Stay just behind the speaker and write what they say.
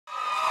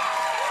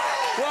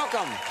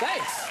Welcome.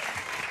 Thanks.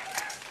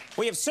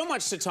 We have so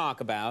much to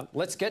talk about.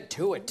 Let's get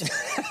to it.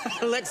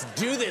 Let's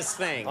do this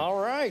thing. All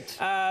right.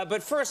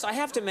 But first, I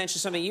have to mention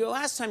something.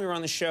 Last time you were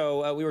on the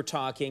show, we were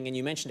talking, and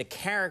you mentioned a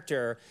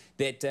character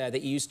that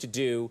you used to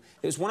do.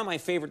 It was one of my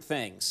favorite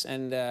things,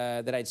 and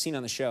that I'd seen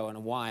on the show in a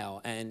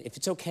while. And if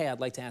it's okay, I'd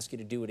like to ask you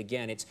to do it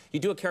again. You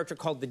do a character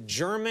called the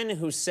German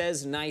who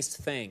says nice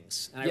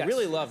things, and I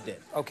really loved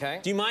it. Okay.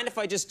 Do you mind if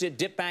I just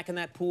dip back in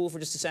that pool for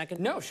just a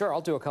second? No, sure.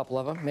 I'll do a couple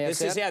of them. May I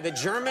say it? Yeah, the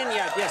German.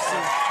 Yeah, yes.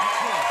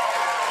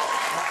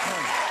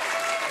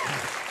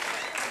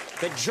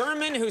 The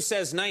German who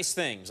says nice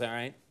things, all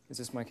right? Is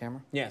this my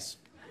camera? Yes.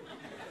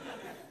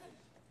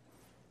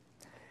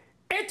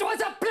 It was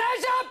a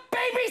pleasure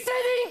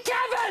babysitting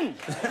Kevin!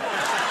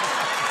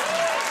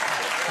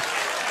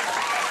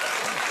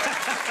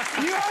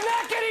 You are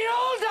not getting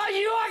older,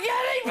 you are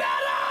getting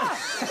better!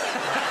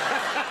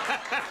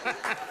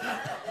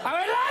 I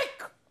would like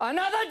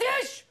another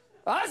dish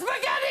of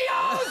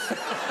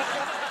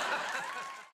SpaghettiOs!